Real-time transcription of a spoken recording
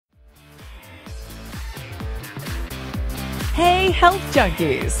Hey, health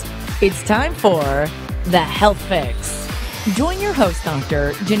junkies! It's time for The Health Fix. Join your host,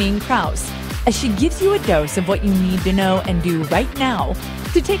 Dr. Jannine Krause, as she gives you a dose of what you need to know and do right now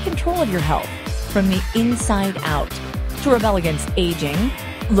to take control of your health from the inside out, to rebel against aging,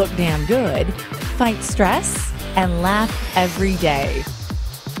 look damn good, fight stress, and laugh every day.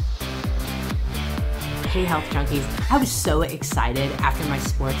 Hey Health Junkies, I was so excited after my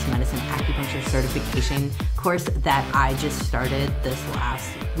sports medicine acupuncture certification course that I just started this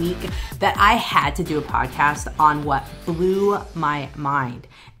last week that I had to do a podcast on what blew my mind,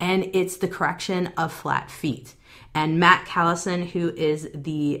 and it's the correction of flat feet. And Matt Callison, who is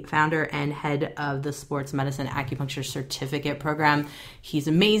the founder and head of the Sports Medicine Acupuncture Certificate Program, he's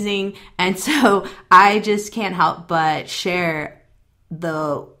amazing. And so I just can't help but share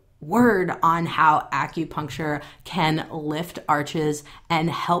the word on how acupuncture can lift arches and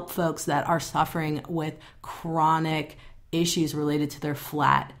help folks that are suffering with chronic issues related to their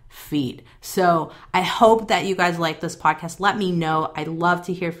flat feet. So I hope that you guys like this podcast. Let me know. I'd love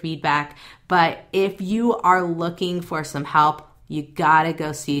to hear feedback. But if you are looking for some help, you gotta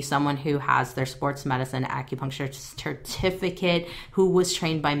go see someone who has their sports medicine acupuncture certificate, who was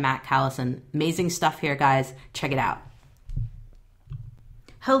trained by Matt Callison. Amazing stuff here, guys. Check it out.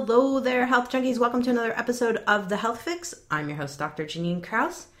 Hello there, health junkies. Welcome to another episode of The Health Fix. I'm your host, Dr. Jannine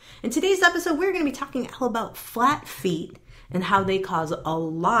Krause. In today's episode, we're going to be talking all about flat feet and how they cause a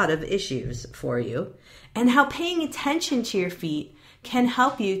lot of issues for you, and how paying attention to your feet can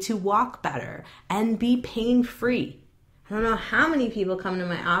help you to walk better and be pain-free. I don't know how many people come to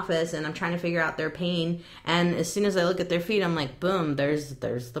my office and I'm trying to figure out their pain, and as soon as I look at their feet, I'm like, boom, there's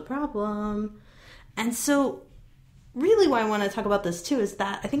the problem. And so really why I want to talk about this too is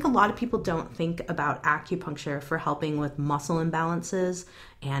that I think a lot of people don't think about acupuncture for helping with muscle imbalances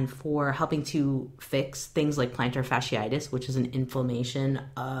and for helping to fix things like plantar fasciitis, which is an inflammation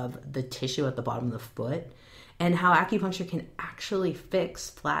of the tissue at the bottom of the foot, and how acupuncture can actually fix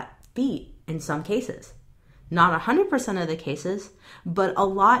flat feet in some cases. Not 100% of the cases, but a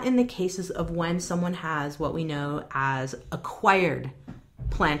lot in the cases of when someone has what we know as acquired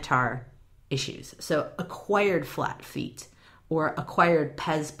plantar issues. So acquired flat feet, or acquired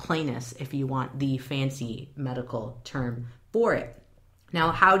pes planus, if you want the fancy medical term for it.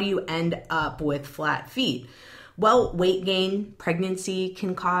 Now, how do you end up with flat feet? Well, weight gain, pregnancy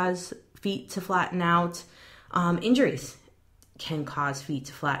can cause feet to flatten out. Injuries can cause feet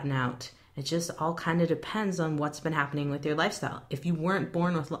to flatten out. It just all kind of depends on what's been happening with your lifestyle. If you weren't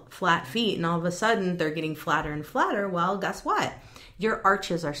born with flat feet and all of a sudden they're getting flatter and flatter, well, guess what? Your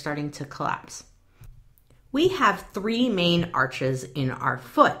arches are starting to collapse. We have three main arches in our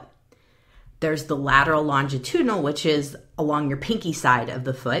foot. There's the lateral longitudinal, which is along your pinky side of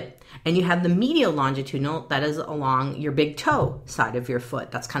the foot, and you have the medial longitudinal, that is along your big toe side of your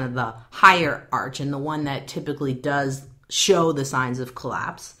foot. That's kind of the higher arch and the one that typically does show the signs of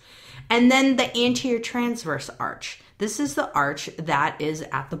collapse. And then the anterior transverse arch. This is the arch that is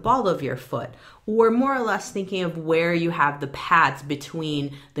at the ball of your foot, or more or less thinking of where you have the pads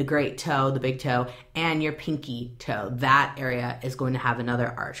between the great toe, the big toe, and your pinky toe. That area is going to have another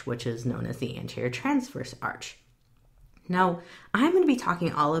arch, which is known as the anterior transverse arch. Now, I'm going to be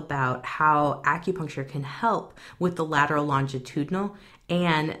talking all about how acupuncture can help with the lateral longitudinal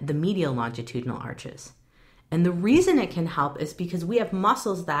and the medial longitudinal arches. And the reason it can help is because we have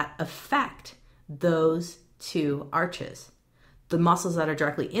muscles that affect those two arches. The muscles that are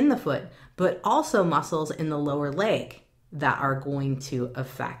directly in the foot, but also muscles in the lower leg that are going to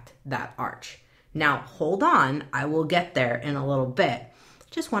affect that arch. Now, hold on, I will get there in a little bit.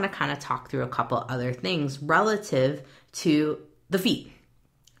 Just want to kind of talk through a couple other things relative to the feet.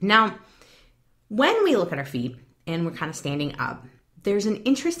 Now, when we look at our feet and we're kind of standing up, there's an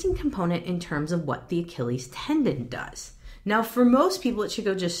interesting component in terms of what the Achilles tendon does. Now, for most people, it should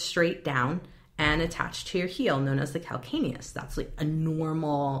go just straight down and attach to your heel, known as the calcaneus. That's like a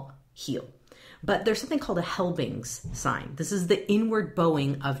normal heel. But there's something called a Helbing's sign. This is the inward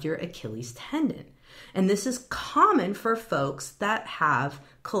bowing of your Achilles tendon. And this is common for folks that have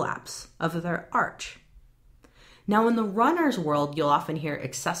collapse of their arch. Now, in the runner's world, you'll often hear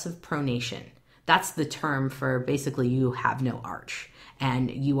excessive pronation. That's the term for basically you have no arch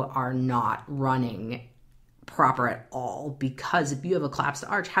and you are not running proper at all, because if you have a collapsed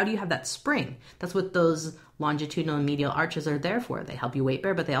arch, how do you have that spring? That's what those longitudinal and medial arches are there for. They help you weight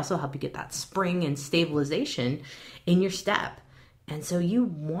bear, but they also help you get that spring and stabilization in your step. And so you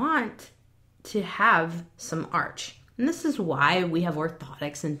want to have some arch. And this is why we have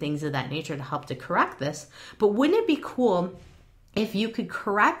orthotics and things of that nature to help to correct this. But wouldn't it be cool if you could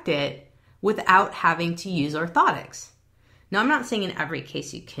correct it without having to use orthotics? Now, I'm not saying in every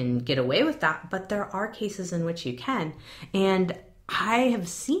case you can get away with that, but there are cases in which you can. And I have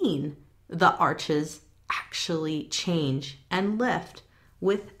seen the arches actually change and lift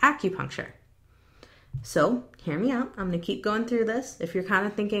with acupuncture. So hear me out. I'm going to keep going through this. If you're kind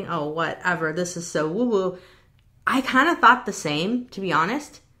of thinking, oh, whatever, this is so woo-woo. I kind of thought the same, to be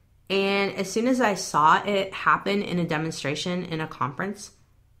honest. And as soon as I saw it happen in a demonstration in a conference,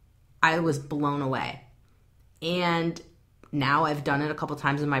 I was blown away. And now I've done it a couple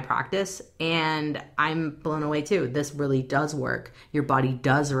times in my practice and I'm blown away too. This really does work. Your body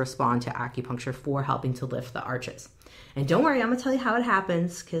does respond to acupuncture for helping to lift the arches. And don't worry, I'm going to tell you how it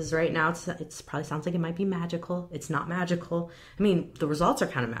happens, because right now it probably sounds like it might be magical. It's not magical. I mean, the results are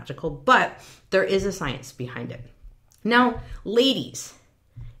kind of magical, but there is a science behind it. Now, ladies,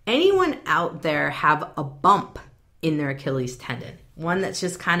 anyone out there have a bump in their Achilles tendon? One that's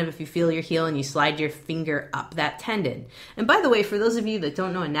just kind of, if you feel your heel and you slide your finger up that tendon. And by the way, for those of you that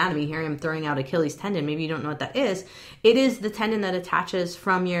don't know anatomy, here I am throwing out Achilles tendon. Maybe you don't know what that is. It is the tendon that attaches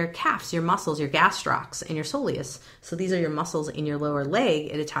from your calves, your muscles, your gastrocs, and your soleus. So these are your muscles in your lower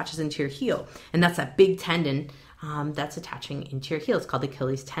leg. It attaches into your heel. And that's that big tendon that's attaching into your heel. It's called the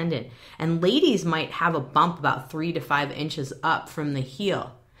Achilles tendon. And ladies might have a bump about 3 to 5 inches up from the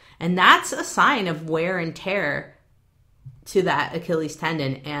heel. And that's a sign of wear and tear to that Achilles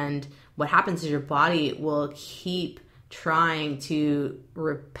tendon. And what happens is your body will keep trying to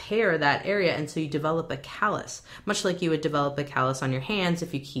repair that area, and so you develop a callus, much like you would develop a callus on your hands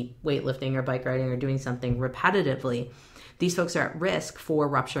if you keep weightlifting or bike riding or doing something repetitively. These folks are at risk for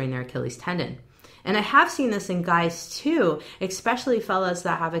rupturing their Achilles tendon. And I have seen this in guys too, especially fellas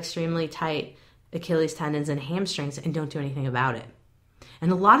that have extremely tight Achilles tendons and hamstrings and don't do anything about it.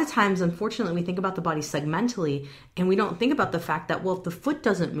 And a lot of times, unfortunately, we think about the body segmentally and we don't think about the fact that, well, if the foot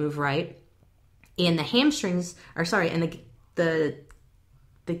doesn't move right and the hamstrings, and the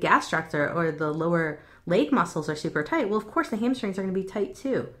gastrocs or the lower leg muscles are super tight, well, of course, the hamstrings are going to be tight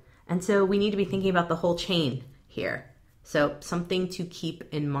too. And so we need to be thinking about the whole chain here. So something to keep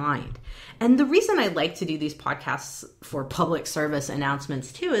in mind. And the reason I like to do these podcasts for public service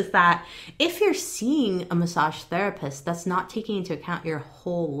announcements too is that if you're seeing a massage therapist that's not taking into account your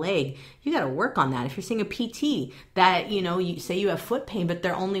whole leg, you got to work on that. If you're seeing a PT that, you say you have foot pain, but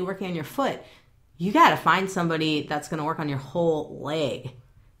they're only working on your foot, you got to find somebody that's going to work on your whole leg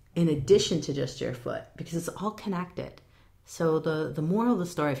in addition to just your foot, because it's all connected. So the moral of the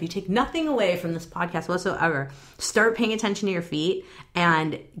story, if you take nothing away from this podcast whatsoever, start paying attention to your feet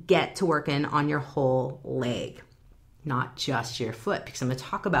and get to working on your whole leg, not just your foot, because I'm going to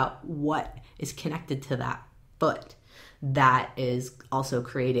talk about what is connected to that foot that is also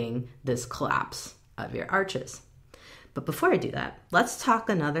creating this collapse of your arches. But before I do that, let's talk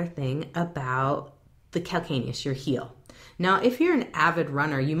another thing about the calcaneus, your heel. Now, if you're an avid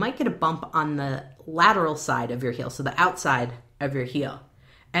runner, you might get a bump on the lateral side of your heel, so the outside of your heel.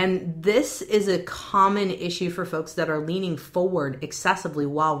 And this is a common issue for folks that are leaning forward excessively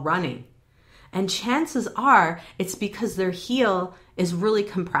while running. And chances are it's because their heel is really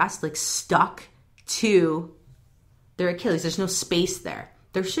compressed, like stuck to their Achilles. There's no space there.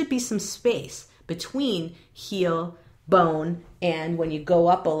 There should be some space between heel, bone, and when you go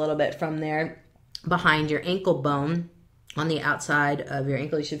up a little bit from there, behind your ankle bone, on the outside of your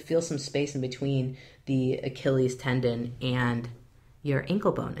ankle, you should feel some space in between the Achilles tendon and your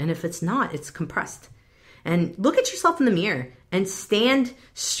ankle bone. And if it's not, it's compressed. And look at yourself in the mirror and stand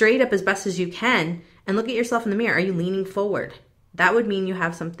straight up as best as you can and look at yourself in the mirror. Are you leaning forward? That would mean you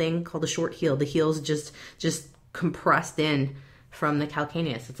have something called a short heel. The heel's just compressed in from the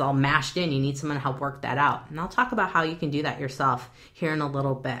calcaneus. It's all mashed in. You need someone to help work that out. And I'll talk about how you can do that yourself here in a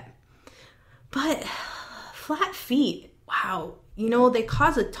little bit. But flat feet, wow, they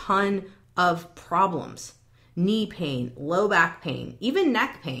cause a ton of problems. Knee pain, low back pain, even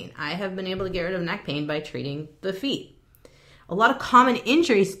neck pain. I have been able to get rid of neck pain by treating the feet. A lot of common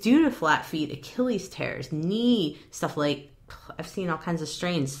injuries due to flat feet, Achilles tears, knee, stuff like, I've seen all kinds of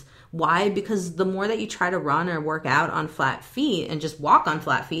strains. Why? Because the more that you try to run or work out on flat feet and just walk on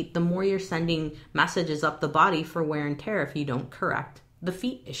flat feet, the more you're sending messages up the body for wear and tear if you don't correct the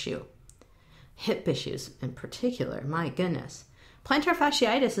feet issue. Hip issues in particular, my goodness. Plantar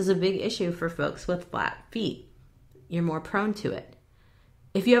fasciitis is a big issue for folks with flat feet. You're more prone to it.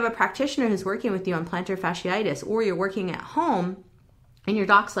 If you have a practitioner who's working with you on plantar fasciitis, or you're working at home and your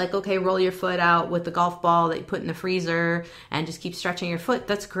doc's like, okay, roll your foot out with the golf ball that you put in the freezer and just keep stretching your foot,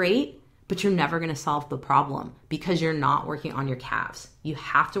 that's great, but you're never going to solve the problem because you're not working on your calves. You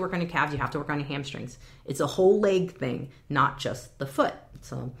have to work on your calves. You have to work on your hamstrings. It's a whole leg thing, not just the foot.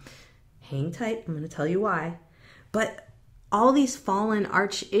 So hang tight. I'm going to tell you why. But all these fallen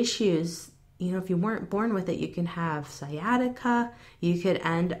arch issues, if you weren't born with it, you can have sciatica. You could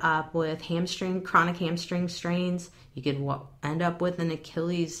end up with chronic hamstring strains. You could end up with an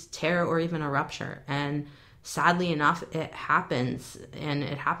Achilles tear or even a rupture. And sadly enough, it happens, and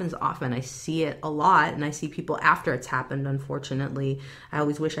it happens often. I see it a lot, and I see people after it's happened, unfortunately. I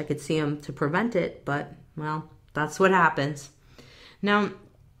always wish I could see them to prevent it, but, well, that's what happens. Now,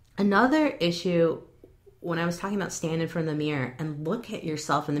 another issue, when I was talking about stand in front of the mirror and look at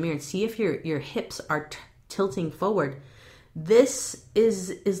yourself in the mirror and see if your hips are tilting forward, this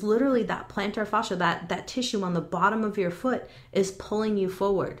is literally that plantar fascia, that tissue on the bottom of your foot is pulling you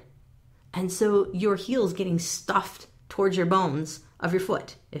forward. And so your heel is getting stuffed towards your bones of your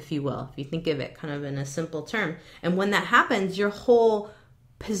foot, if you will, if you think of it kind of in a simple term. And when that happens, your whole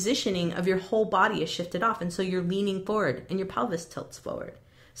positioning of your whole body is shifted off. And so you're leaning forward and your pelvis tilts forward.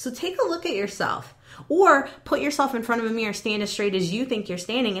 So take a look at yourself, or put yourself in front of a mirror, stand as straight as you think you're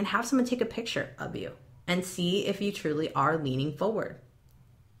standing, and have someone take a picture of you and see if you truly are leaning forward.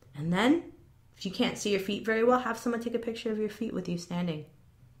 And then, if you can't see your feet very well, have someone take a picture of your feet with you standing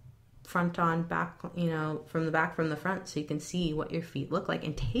front on back, from the back, from the front, so you can see what your feet look like,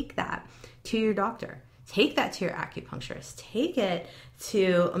 and take that to your doctor. Take that to your acupuncturist. Take it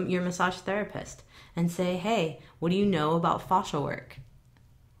to your massage therapist and say, hey, what do you know about fascial work?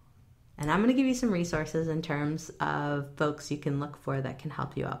 And I'm going to give you some resources in terms of folks you can look for that can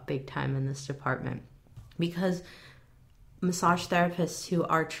help you out big time in this department. Because massage therapists who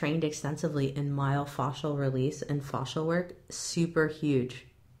are trained extensively in myofascial release and fascial work, super huge,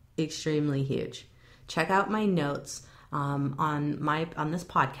 extremely huge. Check out my notes on this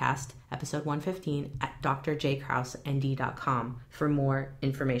podcast, episode 115, at drjkrauseND.com for more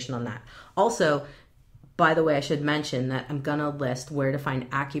information on that. Also, by the way, I should mention that I'm going to list where to find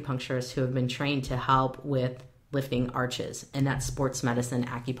acupuncturists who have been trained to help with lifting arches, and that's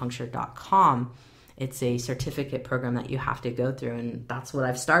sportsmedicineacupuncture.com. It's a certificate program that you have to go through, and that's what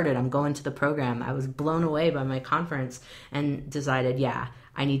I've started. I'm going to the program. I was blown away by my conference and decided,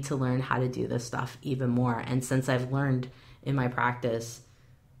 I need to learn how to do this stuff even more. And since I've learned in my practice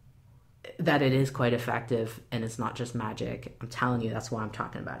that it is quite effective and it's not just magic, I'm telling you, that's why I'm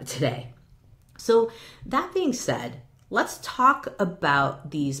talking about it today. So that being said, let's talk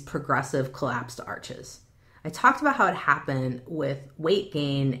about these progressive collapsed arches. I talked about how it happened with weight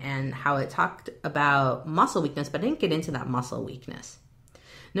gain and how it talked about muscle weakness, but I didn't get into that muscle weakness.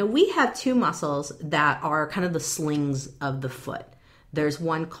 Now, we have two muscles that are kind of the slings of the foot. There's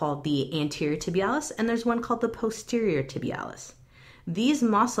one called the anterior tibialis, and there's one called the posterior tibialis. These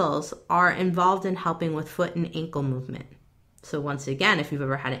muscles are involved in helping with foot and ankle movement. So once again, if you've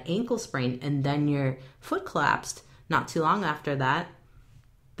ever had an ankle sprain and then your foot collapsed not too long after that,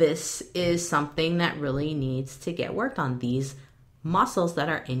 this is something that really needs to get worked on, these muscles that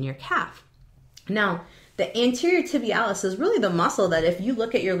are in your calf. Now, the anterior tibialis is really the muscle that if you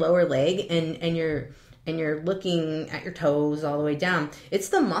look at your lower leg and you're looking at your toes all the way down, it's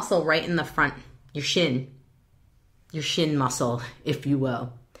the muscle right in the front, your shin muscle, if you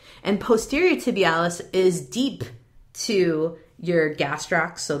will. And posterior tibialis is deep to your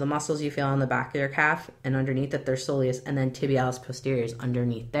gastroc, so the muscles you feel on the back of your calf, and underneath it there's soleus, and then tibialis posterior is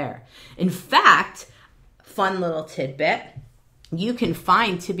underneath there. In fact, fun little tidbit, you can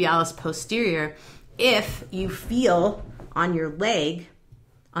find tibialis posterior if you feel on your leg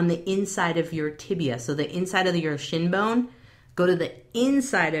on the inside of your tibia. So the inside of your shin bone, go to the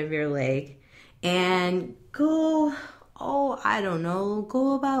inside of your leg and go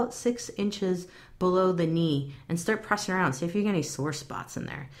about 6 inches below the knee and start pressing around. See if you get any sore spots in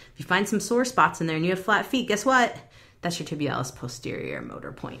there. If you find some sore spots in there and you have flat feet, guess what? That's your tibialis posterior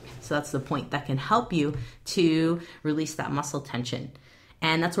motor point. So that's the point that can help you to release that muscle tension.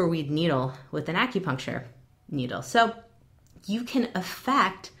 And that's where we'd needle with an acupuncture needle. So you can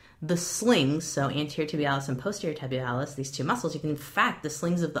affect the slings, so anterior tibialis and posterior tibialis, these two muscles, you can affect the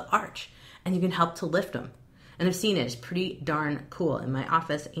slings of the arch and you can help to lift them. And I've seen it. It's pretty darn cool in my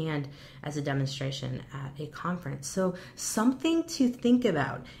office and as a demonstration at a conference. So something to think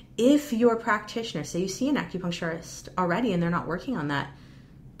about. If your practitioner, say you see an acupuncturist already and they're not working on that,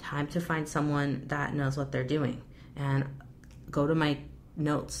 time to find someone that knows what they're doing. And go to my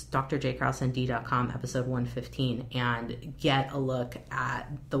notes, drjkrauseND.com, episode 115, and get a look at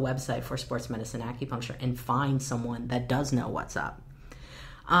the website for sports medicine acupuncture and find someone that does know what's up.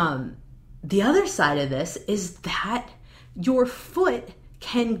 The other side of this is that your foot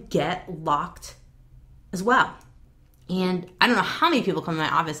can get locked as well. And I don't know how many people come to my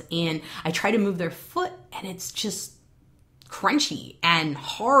office and I try to move their foot and it's just crunchy and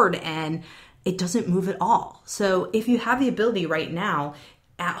hard and it doesn't move at all. So if you have the ability right now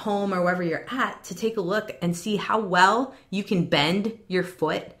at home or wherever you're at to take a look and see how well you can bend your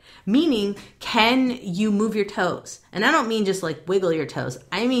foot, meaning can you move your toes? And I don't mean just like wiggle your toes.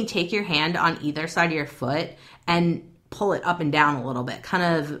 I mean take your hand on either side of your foot and pull it up and down a little bit, kind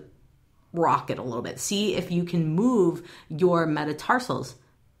of rock it a little bit. See if you can move your metatarsals.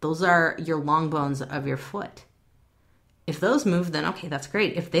 Those are your long bones of your foot. If those move, then okay, that's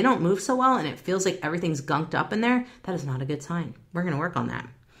great. If they don't move so well and it feels like everything's gunked up in there, that is not a good sign. We're going to work on that.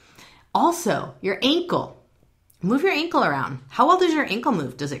 Also, your ankle. Move your ankle around. How well does your ankle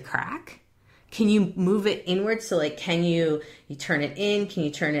move? Does it crack? Can you move it inward? So like, can you turn it in? Can you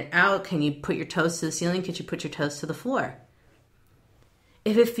turn it out? Can you put your toes to the ceiling? Could you put your toes to the floor?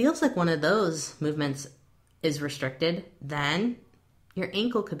 If it feels like one of those movements is restricted, then your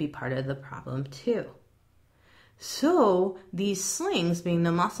ankle could be part of the problem too. So these slings, being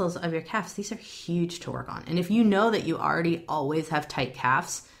the muscles of your calves, these are huge to work on. And if you know that you already always have tight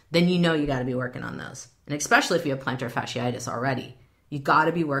calves, then you know you got to be working on those. And especially if you have plantar fasciitis already, you got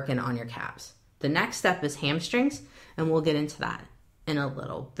to be working on your calves. The next step is hamstrings, and we'll get into that in a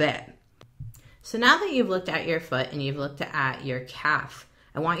little bit. So now that you've looked at your foot and you've looked at your calf,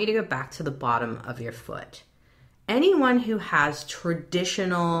 I want you to go back to the bottom of your foot. Anyone who has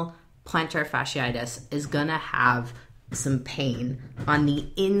traditional plantar fasciitis is going to have some pain on the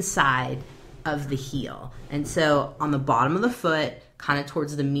inside of the heel. And so on the bottom of the foot, kind of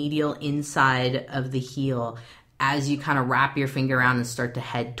towards the medial inside of the heel, as you kind of wrap your finger around and start to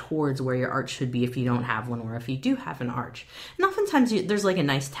head towards where your arch should be if you don't have one, or if you do have an arch. And oftentimes there's like a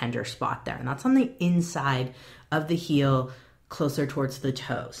nice tender spot there, and that's on the inside of the heel, closer towards the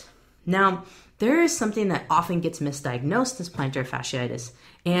toes. Now, there is something that often gets misdiagnosed as plantar fasciitis.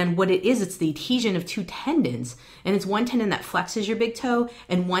 And what it is, it's the adhesion of two tendons. And it's one tendon that flexes your big toe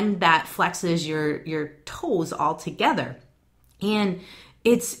and one that flexes your toes all together. And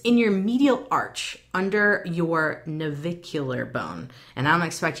it's in your medial arch under your navicular bone. And I don't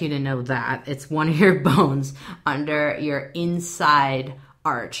expect you to know that. It's one of your bones under your inside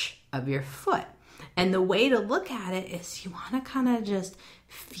arch of your foot. And the way to look at it is you want to kind of just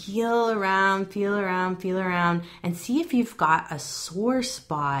feel around, and see if you've got a sore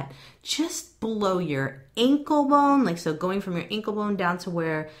spot just below your ankle bone. Like, so going from your ankle bone down to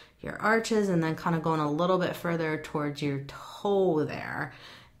where your arch is, and then kind of going a little bit further towards your toe there.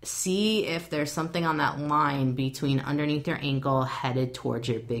 See if there's something on that line between underneath your ankle headed towards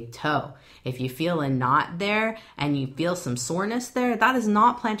your big toe. If you feel a knot there and you feel some soreness there, that is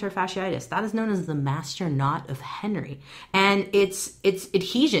not plantar fasciitis. That is known as the master knot of Henry. And it's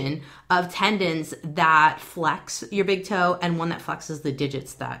adhesion of tendons that flex your big toe and one that flexes the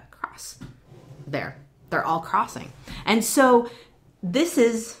digits that cross there. They're all crossing. And so this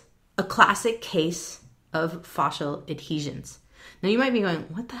is a classic case of fascial adhesions. Now you might be going,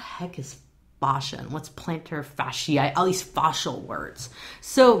 what the heck is fascia and what's plantar fasciitis? All these fascial words.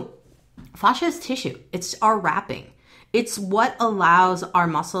 So fascia is tissue. It's our wrapping. It's what allows our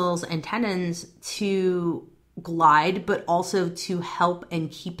muscles and tendons to glide, but also to help and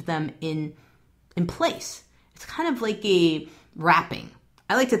keep them in place. It's kind of like a wrapping.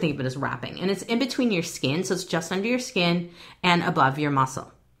 I like to think of it as wrapping. And it's in between your skin, so it's just under your skin and above your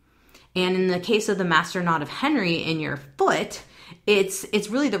muscle. And in the case of the master knot of Henry in your foot, it's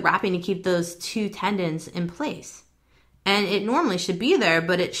really the wrapping to keep those two tendons in place. And it normally should be there,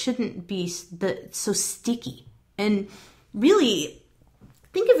 but it shouldn't be so sticky. And really,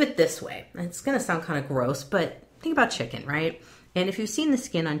 think of it this way. It's going to sound kind of gross, but think about chicken, right? And if you've seen the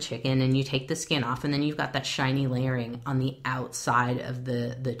skin on chicken and you take the skin off and then you've got that shiny layering on the outside of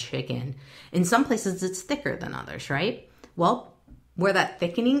the chicken, in some places it's thicker than others, right? Well, where that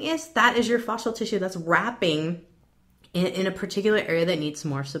thickening is, that is your fascial tissue that's wrapping in a particular area that needs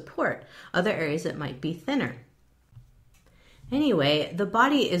more support. Other areas it might be thinner. Anyway, the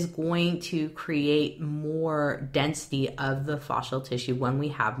body is going to create more density of the fascial tissue when we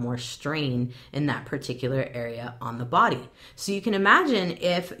have more strain in that particular area on the body. So you can imagine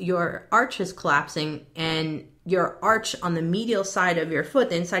if your arch is collapsing and your arch on the medial side of your foot,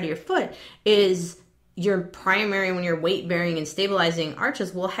 the inside of your foot, is your primary when you're weight bearing and stabilizing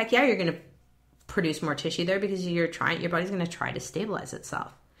arches, well, heck yeah, you're going to produce more tissue there because your body's going to try to stabilize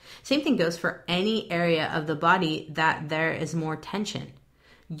itself. Same thing goes for any area of the body that there is more tension.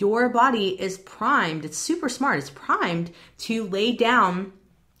 Your body is primed, it's super smart, it's primed to lay down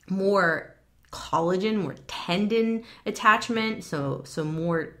more collagen, more tendon attachment, so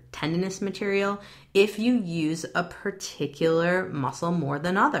more tendinous material if you use a particular muscle more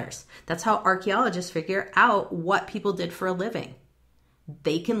than others. That's how archaeologists figure out what people did for a living.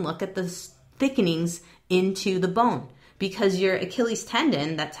 They can look at the thickenings into the bone, because your Achilles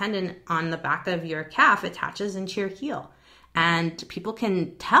tendon, that tendon on the back of your calf, attaches into your heel. And people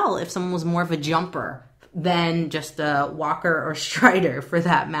can tell if someone was more of a jumper than just a walker or strider, for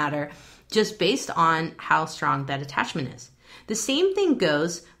that matter, just based on how strong that attachment is. The same thing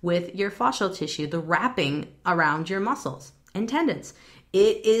goes with your fascial tissue, the wrapping around your muscles and tendons.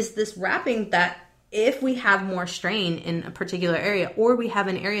 It is this wrapping that if we have more strain in a particular area, or we have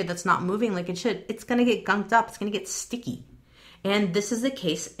an area that's not moving like it should, it's going to get gunked up. It's going to get sticky. And this is a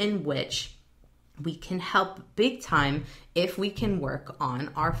case in which we can help big time if we can work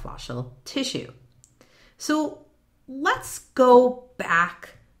on our fascial tissue. So let's go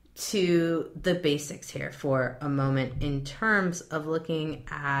back to the basics here for a moment in terms of looking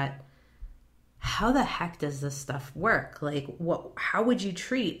at how the heck does this stuff work? Like, how would you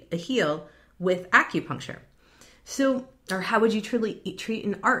treat a heel with acupuncture? So, or how would you treat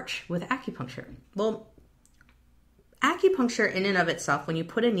an arch with acupuncture? Well, acupuncture in and of itself, when you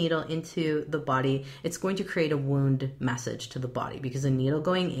put a needle into the body, it's going to create a wound message to the body, because a needle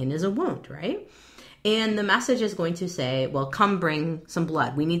going in is a wound, right? And the message is going to say, well, come bring some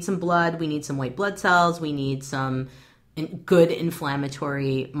blood. We need some blood. We need some white blood cells. We need some good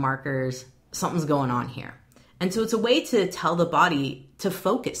inflammatory markers. Something's going on here. And so it's a way to tell the body to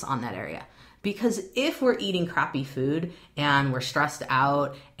focus on that area. Because if we're eating crappy food and we're stressed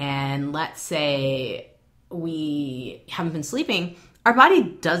out, and let's say we haven't been sleeping, our body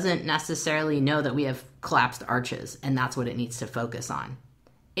doesn't necessarily know that we have collapsed arches, and that's what it needs to focus on.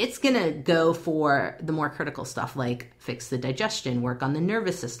 It's going to go for the more critical stuff, like fix the digestion, work on the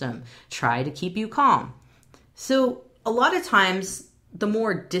nervous system, try to keep you calm. So a lot of times, the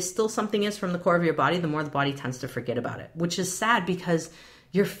more distal something is from the core of your body, the more the body tends to forget about it, which is sad, because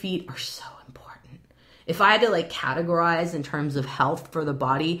your feet are so important. If I had to categorize in terms of health for the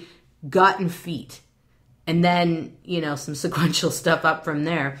body, gut and feet, and then, some sequential stuff up from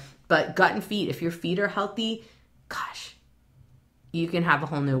there. But gut and feet, if your feet are healthy, gosh, you can have a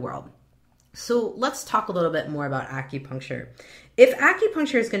whole new world. So let's talk a little bit more about acupuncture. If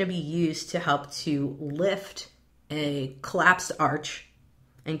acupuncture is going to be used to help to lift a collapsed arch,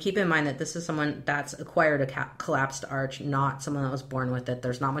 and keep in mind that this is someone that's acquired a collapsed arch, not someone that was born with it.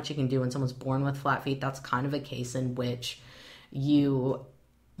 There's not much you can do when someone's born with flat feet. That's kind of a case in which you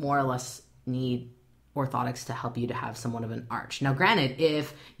more or less need orthotics to help you to have somewhat of an arch. Now, granted,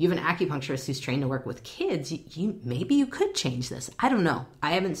 if you have an acupuncturist who's trained to work with kids, maybe you could change this. I don't know.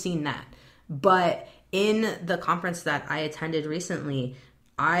 I haven't seen that. But in the conference that I attended recently,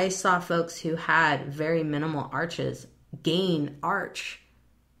 I saw folks who had very minimal arches gain arch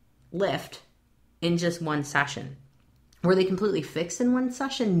lift in just one session. Were they completely fixed in one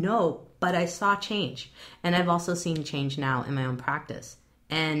session? No, but I saw change. And I've also seen change now in my own practice.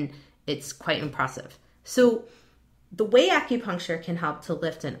 And it's quite impressive. So the way acupuncture can help to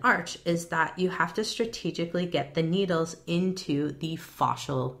lift an arch is that you have to strategically get the needles into the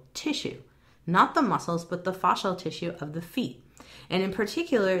fascial tissue, not the muscles, but the fascial tissue of the feet. And in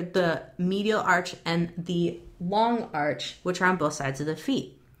particular, the medial arch and the long arch, which are on both sides of the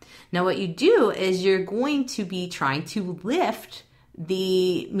feet. Now, what you do is you're going to be trying to lift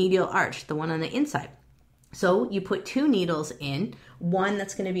the medial arch, the one on the inside. So you put two needles in, one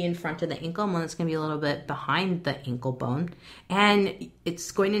that's going to be in front of the ankle and one that's going to be a little bit behind the ankle bone. And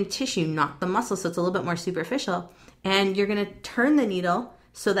it's going in tissue, not the muscle, so it's a little bit more superficial. And you're going to turn the needle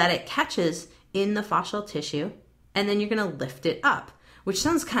so that it catches in the fascial tissue, and then you're going to lift it up, which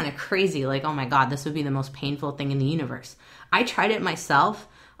sounds kind of crazy, like, oh my God, this would be the most painful thing in the universe. I tried it myself.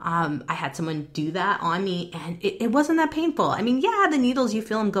 I had someone do that on me, and it wasn't that painful. I mean, yeah, the needles, you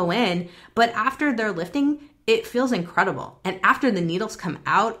feel them go in, but after they're lifting, it feels incredible. And after the needles come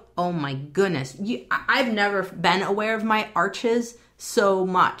out, oh my goodness. I've never been aware of my arches so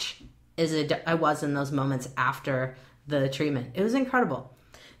much as I was in those moments after the treatment. It was incredible.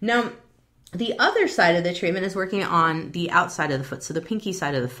 Now, the other side of the treatment is working on the outside of the foot, so the pinky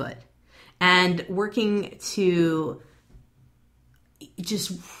side of the foot, and working to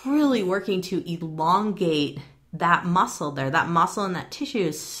elongate that muscle there. That muscle and that tissue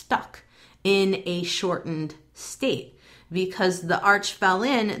is stuck in a shortened state because the arch fell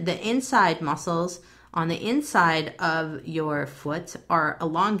in. The inside muscles on the inside of your foot are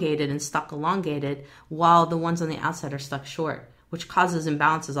elongated and stuck elongated, while the ones on the outside are stuck short, which causes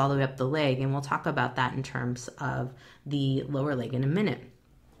imbalances all the way up the leg. And we'll talk about that in terms of the lower leg in a minute.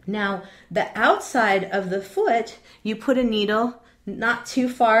 Now, the outside of the foot, you put a needle not too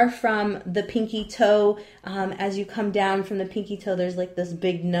far from the pinky toe. As you come down from the pinky toe, there's like this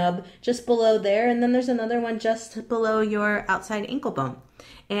big nub just below there. And then there's another one just below your outside ankle bone.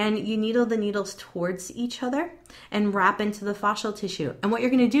 and you needle the needles towards each other and wrap into the fascial tissue. And what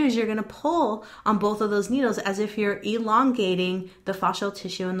you're going to do is you're going to pull on both of those needles as if you're elongating the fascial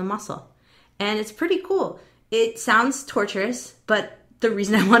tissue and the muscle. And it's pretty cool. It sounds torturous, but the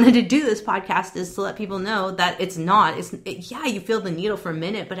reason I wanted to do this podcast is to let people know that it's not. Yeah, you feel the needle for a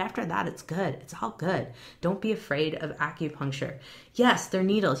minute, but after that, it's good. It's all good. Don't be afraid of acupuncture. Yes, they're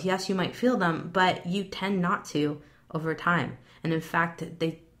needles. Yes, you might feel them, but you tend not to over time. And in fact,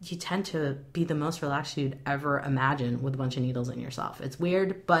 you tend to be the most relaxed you'd ever imagine with a bunch of needles in yourself. It's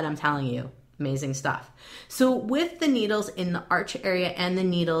weird, but I'm telling you, amazing stuff. So with the needles in the arch area and the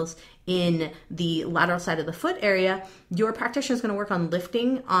needles in the lateral side of the foot area, your practitioner is going to work on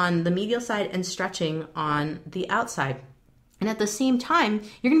lifting on the medial side and stretching on the outside. And at the same time,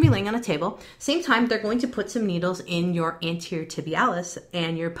 you're going to be laying on a table. Same time, they're going to put some needles in your anterior tibialis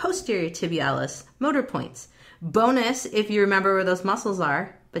and your posterior tibialis motor points. Bonus, if you remember where those muscles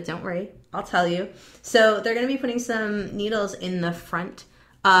are, but don't worry, I'll tell you. So they're going to be putting some needles in the front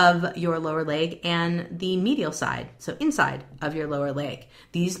of your lower leg and the medial side, so inside of your lower leg.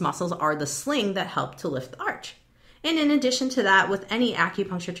 These muscles are the sling that help to lift the arch. And in addition to that, with any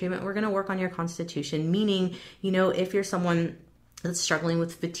acupuncture treatment, we're going to work on your constitution, meaning, if you're someone that's struggling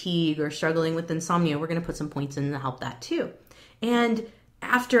with fatigue or struggling with insomnia, we're going to put some points in to help that too. And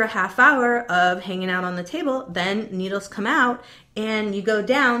after a half hour of hanging out on the table, then needles come out and you go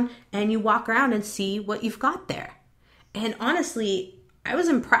down and you walk around and see what you've got there. And honestly, I was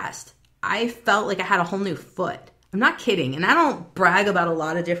impressed. I felt like I had a whole new foot. I'm not kidding. And I don't brag about a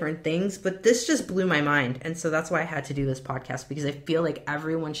lot of different things, but this just blew my mind. And so that's why I had to do this podcast, because I feel like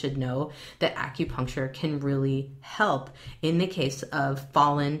everyone should know that acupuncture can really help in the case of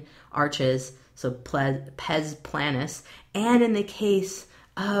fallen arches, so pes planus, and in the case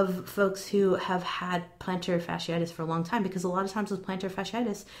of folks who have had plantar fasciitis for a long time, because a lot of times with plantar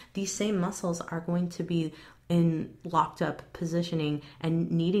fasciitis, these same muscles are going to be in locked up positioning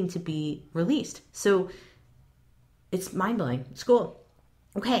and needing to be released. So it's mind-blowing. It's cool.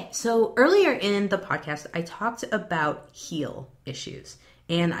 Okay, so earlier in the podcast, I talked about heel issues.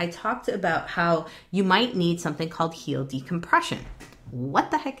 And I talked about how you might need something called heel decompression.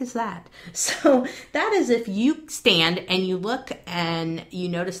 What the heck is that? So that is if you stand and you look and you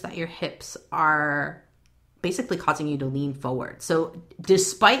notice that your hips are basically causing you to lean forward. So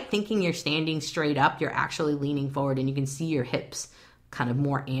despite thinking you're standing straight up, you're actually leaning forward and you can see your hips kind of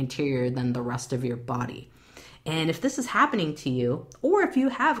more anterior than the rest of your body. And if this is happening to you, or if you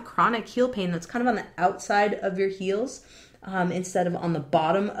have chronic heel pain that's kind of on the outside of your heels instead of on the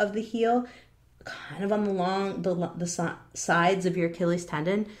bottom of the heel, kind of on the sides of your Achilles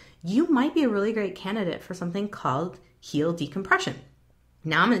tendon, you might be a really great candidate for something called heel decompression.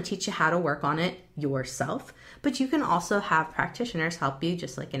 Now I'm going to teach you how to work on it yourself, but you can also have practitioners help you,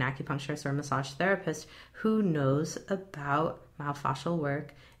 just like an acupuncturist or a massage therapist who knows about myofascial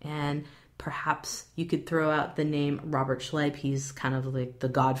work. And perhaps you could throw out the name Robert Schleib. He's kind of like the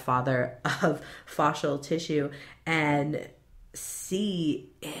godfather of fascial tissue, and see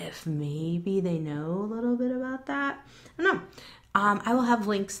if maybe they know a little bit about that. I don't know. I will have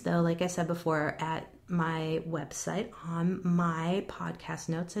links, though, like I said before, at my website on my podcast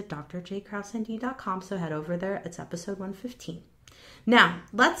notes at drjkrausend.com. So head over there. It's episode 115. Now,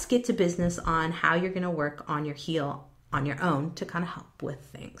 let's get to business on how you're going to work on your heel on your own to kind of help with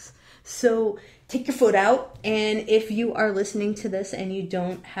things. So take your foot out, and if you are listening to this and you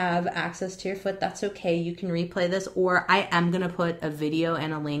don't have access to your foot, that's okay. You can replay this, or I am going to put a video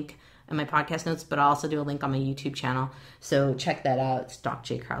and a link in my podcast notes, but I'll also do a link on my YouTube channel. So check that out. It's Doc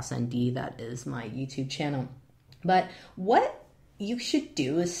J Krause ND. That is my YouTube channel. But what you should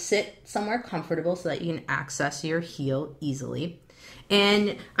do is sit somewhere comfortable so that you can access your heel easily.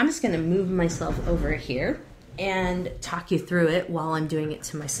 And I'm just going to move myself over here and talk you through it while I'm doing it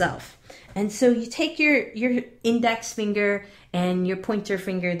to myself. And so you take your index finger and your pointer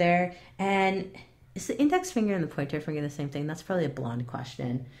finger there, and is the index finger and the pointer finger the same thing? That's probably a blonde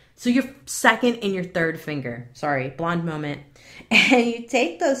question. So your second and your third finger, sorry, blonde moment. And you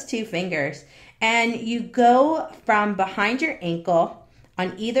take those two fingers and you go from behind your ankle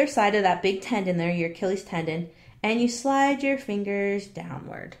on either side of that big tendon there, your Achilles tendon, and you slide your fingers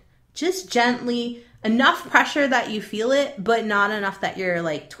downward. Just gently, enough pressure that you feel it, but not enough that you're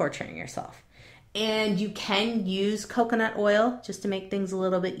like torturing yourself. And you can use coconut oil just to make things a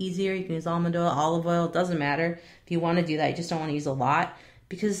little bit easier. You can use almond oil, olive oil, it doesn't matter. If you want to do that, you just don't want to use a lot,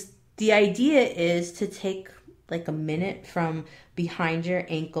 because the idea is to take like a minute from behind your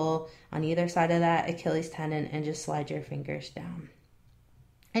ankle on either side of that Achilles tendon and just slide your fingers down.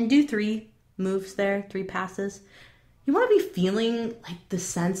 And do 3 moves there, 3 passes. you want to be feeling like the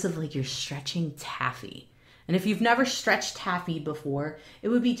sense of like you're stretching taffy. And if you've never stretched taffy before, it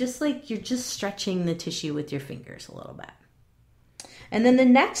would be just like you're just stretching the tissue with your fingers a little bit. And then the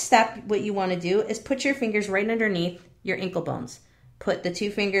next step, what you want to do is put your fingers right underneath your ankle bones. Put the 2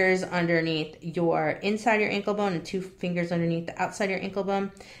 fingers underneath your inside your ankle bone and 2 fingers underneath the outside your ankle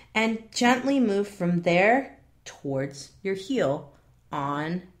bone, and gently move from there towards your heel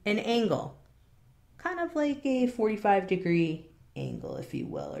on an angle. Kind of like a 45-degree angle, if you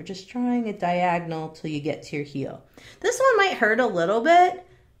will, or just drawing a diagonal till you get to your heel. This one might hurt a little bit,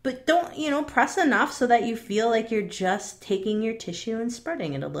 but don't, press enough so that you feel like you're just taking your tissue and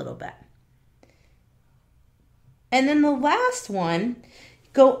spreading it a little bit. And then the last one,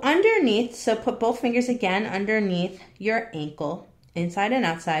 go underneath, so put both fingers again underneath your ankle, inside and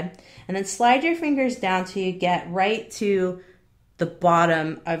outside, and then slide your fingers down till you get right to the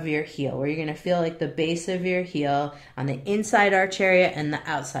bottom of your heel, where you're going to feel like the base of your heel on the inside arch area and the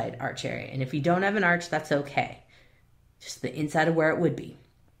outside arch area. And if you don't have an arch, that's okay. Just the inside of where it would be.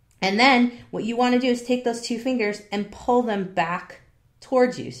 And then what you want to do is take those 2 fingers and pull them back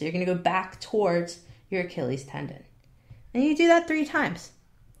towards you. So you're going to go back towards your Achilles tendon. And you do that 3 times.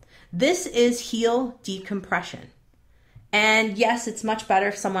 This is heel decompression. And yes, it's much better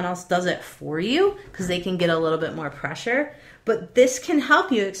if someone else does it for you because they can get a little bit more pressure. But this can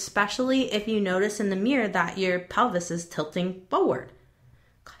help you, especially if you notice in the mirror that your pelvis is tilting forward.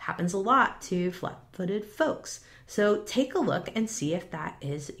 It happens a lot to flat-footed folks. So take a look and see if that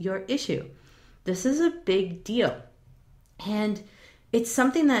is your issue. This is a big deal. And it's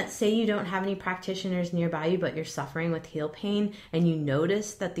something that, say you don't have any practitioners nearby you, but you're suffering with heel pain and you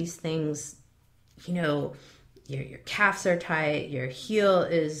notice that these things, your calves are tight, your heel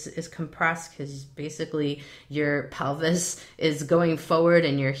is compressed because basically your pelvis is going forward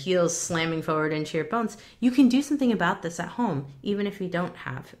and your heel's slamming forward into your bones. You can do something about this at home, even if you don't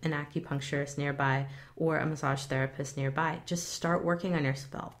have an acupuncturist nearby or a massage therapist nearby. Just start working on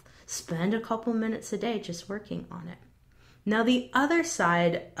yourself. Spend a couple minutes a day just working on it. Now, the other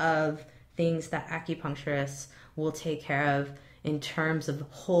side of things that acupuncturists will take care of in terms of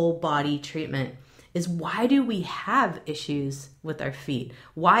whole body treatment is, why do we have issues with our feet?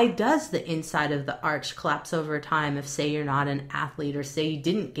 Why does the inside of the arch collapse over time if, say, you're not an athlete or say you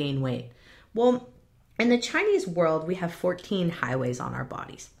didn't gain weight? Well, in the Chinese world, we have 14 highways on our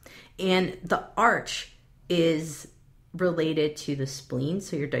bodies. And the arch is related to the spleen,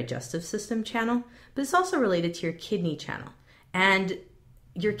 so your digestive system channel, but it's also related to your kidney channel. And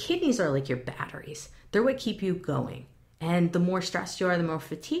your kidneys are like your batteries. They're what keep you going. And the more stressed you are, the more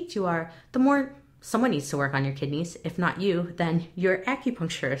fatigued you are, the more someone needs to work on your kidneys. If not you, then your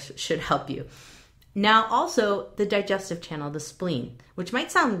acupuncturist should help you. Now, also the digestive channel, the spleen, which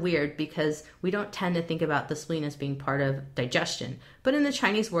might sound weird because we don't tend to think about the spleen as being part of digestion, but in the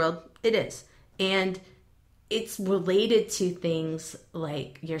Chinese world, it is. And it's related to things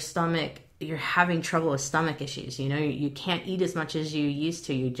like your stomach. You're having trouble with stomach issues. You can't eat as much as you used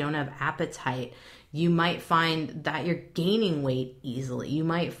to. You don't have appetite. You might find that you're gaining weight easily. You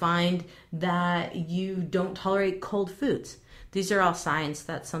might find that you don't tolerate cold foods. These are all signs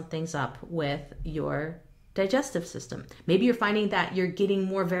that something's up with your digestive system. Maybe you're finding that you're getting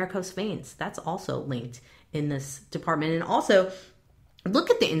more varicose veins. That's also linked in this department. And also, look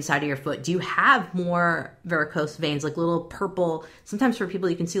at the inside of your foot. Do you have more varicose veins, like little purple? Sometimes for people,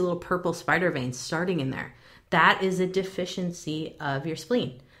 you can see little purple spider veins starting in there. That is a deficiency of your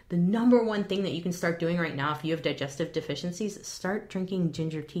spleen. The number one thing that you can start doing right now if you have digestive deficiencies, start drinking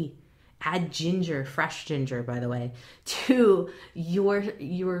ginger tea. Add ginger, fresh ginger, by the way, to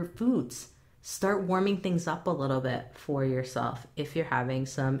your foods. Start warming things up a little bit for yourself if you're having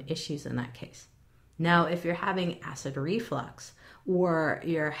some issues in that case. Now, if you're having acid reflux, or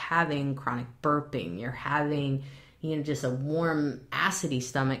you're having chronic burping, you're having, just a warm, acidy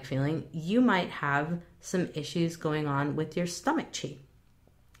stomach feeling, you might have some issues going on with your stomach chi.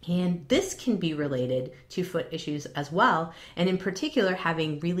 And this can be related to foot issues as well, and in particular,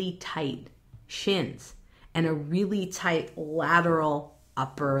 having really tight shins and a really tight lateral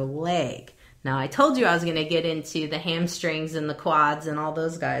upper leg. Now, I told you I was going to get into the hamstrings and the quads and all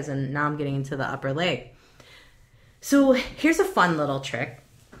those guys, and now I'm getting into the upper leg. So here's a fun little trick.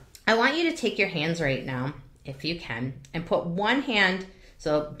 I want you to take your hands right now, if you can, and put one hand,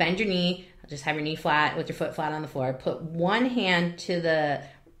 so bend your knee, just have your knee flat with your foot flat on the floor. Put one hand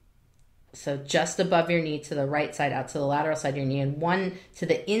so just above your knee to the right side, out to the lateral side of your knee, and one to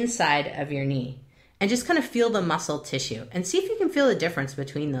the inside of your knee. And just kind of feel the muscle tissue and see if you can feel the difference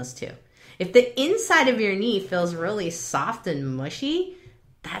between those two. If the inside of your knee feels really soft and mushy,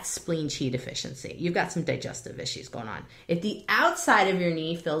 that's spleen qi deficiency. You've got some digestive issues going on. If the outside of your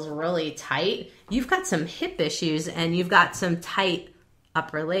knee feels really tight, you've got some hip issues and you've got some tight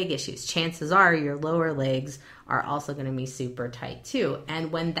upper leg issues. Chances are your lower legs are also going to be super tight too.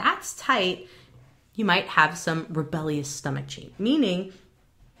 And when that's tight, you might have some rebellious stomach qi, meaning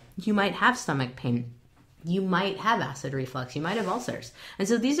you might have stomach pain. You might have acid reflux. You might have ulcers. And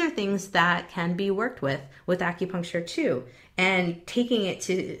so these are things that can be worked with acupuncture too. And taking it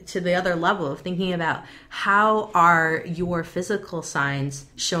to the other level of thinking about how are your physical signs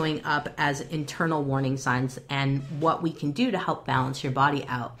showing up as internal warning signs and what we can do to help balance your body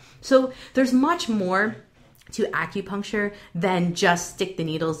out. So there's much more to acupuncture than just stick the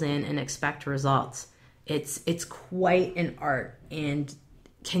needles in and expect results. It's quite an art and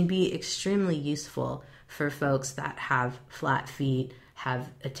can be extremely useful for folks that have flat feet, have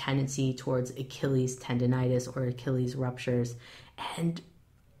a tendency towards Achilles tendonitis or Achilles ruptures. And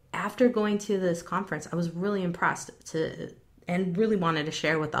after going to this conference, I was really impressed and really wanted to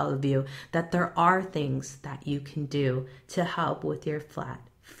share with all of you that there are things that you can do to help with your flat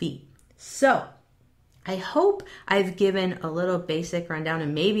feet. So I hope I've given a little basic rundown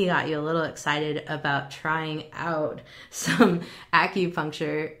and maybe got you a little excited about trying out some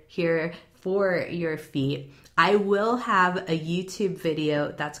acupuncture here for your feet. I will have a YouTube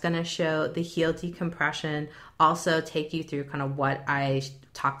video that's going to show the heel decompression, also take you through kind of what I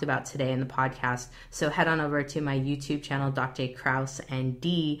talked about today in the podcast. So head on over to my YouTube channel, Dr. Krause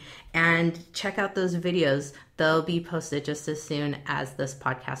ND, and check out those videos. They'll be posted just as soon as this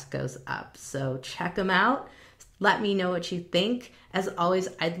podcast goes up. So check them out. Let me know what you think. As always,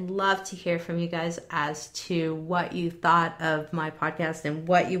 I'd love to hear from you guys as to what you thought of my podcast and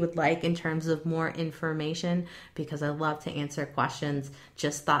what you would like in terms of more information, because I love to answer questions.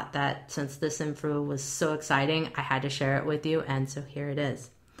 Just thought that since this info was so exciting, I had to share it with you, and so here it is.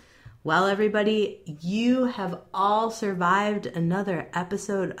 Well, everybody, you have all survived another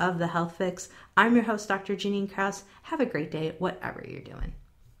episode of The Health Fix. I'm your host, Dr. Jannine Krause. Have a great day, whatever you're doing.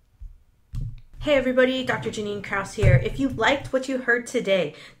 Hey everybody, Dr. Jannine Krause here. If you liked what you heard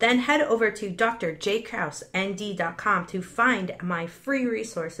today, then head over to drjkrausend.com to find my free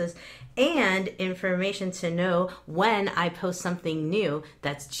resources and information to know when I post something new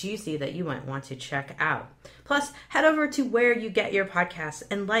that's juicy that you might want to check out. Plus, head over to where you get your podcasts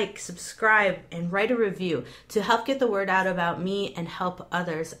and like, subscribe, and write a review to help get the word out about me and help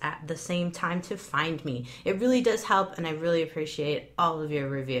others at the same time to find me. It really does help, and I really appreciate all of your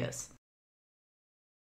reviews.